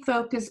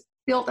refocused,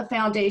 built the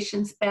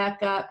foundations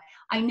back up.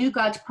 I knew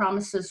God's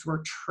promises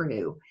were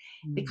true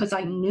because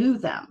I knew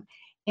them.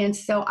 And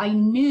so I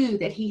knew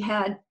that he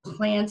had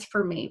plans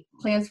for me,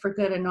 plans for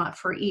good and not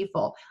for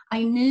evil.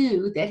 I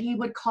knew that he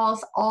would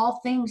cause all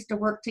things to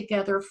work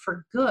together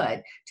for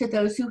good to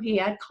those who he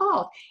had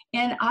called.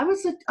 And I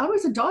was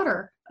a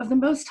daughter of the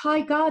Most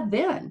High God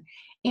then.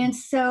 And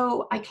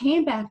so I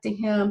came back to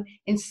him,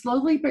 and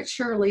slowly but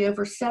surely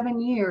over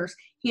 7 years,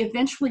 he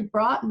eventually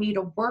brought me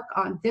to work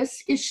on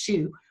this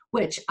issue,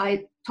 which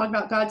I talk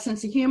about God's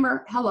sense of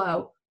humor.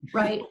 Hello,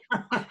 right?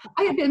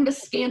 I had been the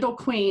scandal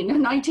queen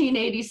in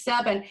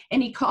 1987,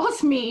 and he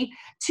calls me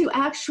to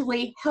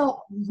actually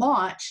help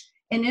launch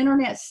an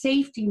internet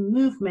safety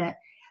movement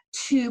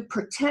to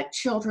protect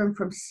children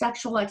from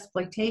sexual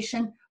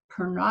exploitation,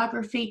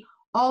 pornography,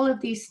 all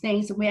of these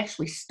things. And we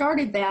actually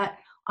started that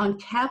on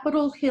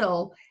Capitol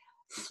Hill,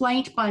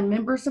 flanked by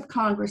members of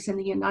Congress in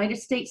the United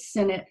States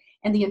Senate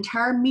and the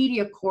entire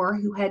media corps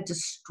who had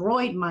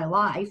destroyed my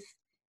life.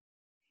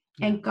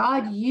 And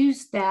God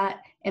used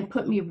that and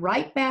put me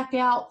right back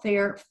out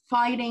there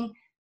fighting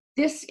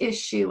this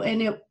issue.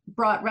 And it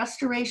brought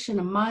restoration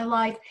in my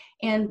life.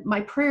 And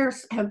my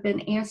prayers have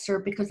been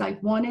answered because I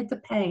wanted the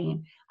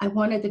pain. I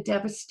wanted the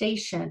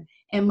devastation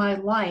in my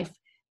life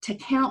to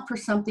count for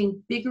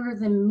something bigger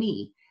than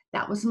me.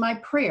 That was my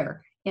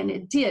prayer. And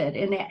it did,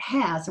 and it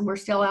has. And we're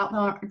still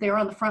out there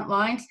on the front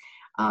lines,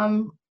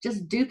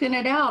 just duking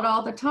it out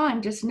all the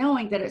time, just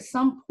knowing that at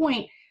some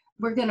point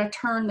we're going to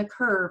turn the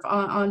curve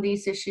on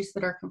these issues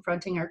that are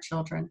confronting our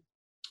children.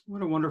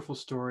 What a wonderful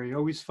story.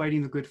 Always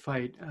fighting the good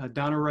fight.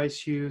 Donna Rice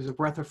Hughes, a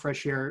breath of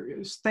fresh air.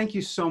 Thank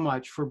you so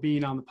much for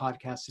being on the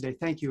podcast today.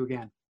 Thank you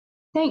again.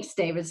 Thanks,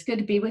 David. It's good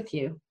to be with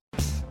you.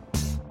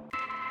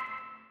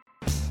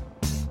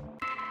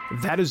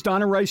 That is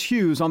Donna Rice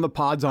Hughes on the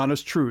Pod's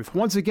Honest Truth.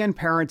 Once again,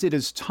 parents, it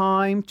is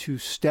time to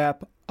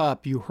step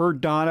up. You heard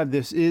Donna.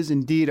 This is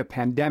indeed a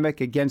pandemic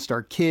against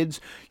our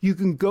kids. You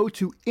can go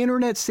to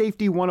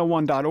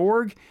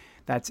internetsafety101.org.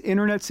 That's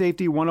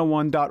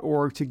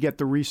internetsafety101.org to get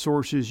the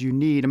resources you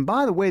need. And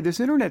by the way,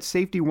 this Internet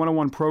Safety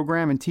 101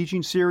 program and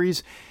teaching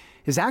series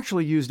is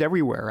actually used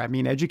everywhere. I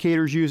mean,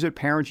 educators use it,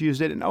 parents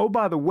use it. And oh,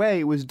 by the way,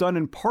 it was done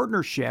in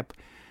partnership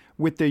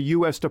with the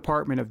U.S.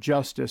 Department of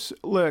Justice.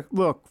 Look,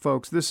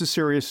 folks, this is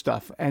serious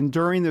stuff. And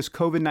during this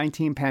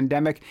COVID-19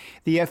 pandemic,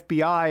 the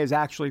FBI has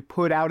actually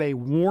put out a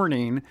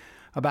warning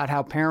about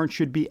how parents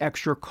should be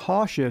extra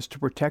cautious to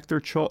protect their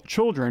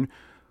children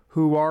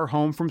who are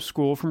home from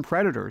school from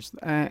predators.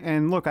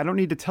 And look, I don't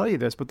need to tell you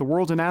this, but the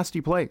world's a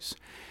nasty place.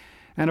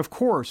 And of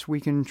course, we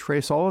can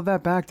trace all of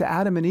that back to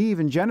Adam and Eve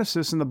in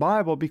Genesis in the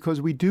Bible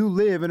because we do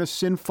live in a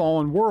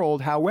sin-fallen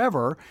world.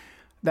 However,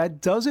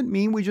 that doesn't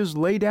mean we just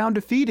lay down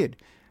defeated.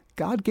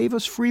 God gave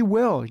us free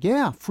will.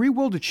 Yeah, free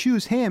will to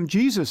choose Him,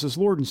 Jesus, as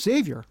Lord and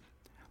Savior,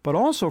 but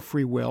also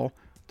free will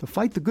to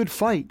fight the good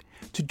fight,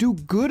 to do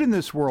good in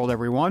this world,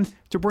 everyone,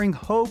 to bring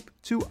hope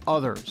to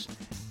others.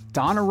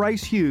 Donna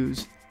Rice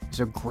Hughes is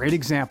a great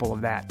example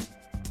of that.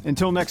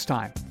 Until next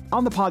time,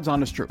 on the Pod's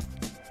Honest Truth.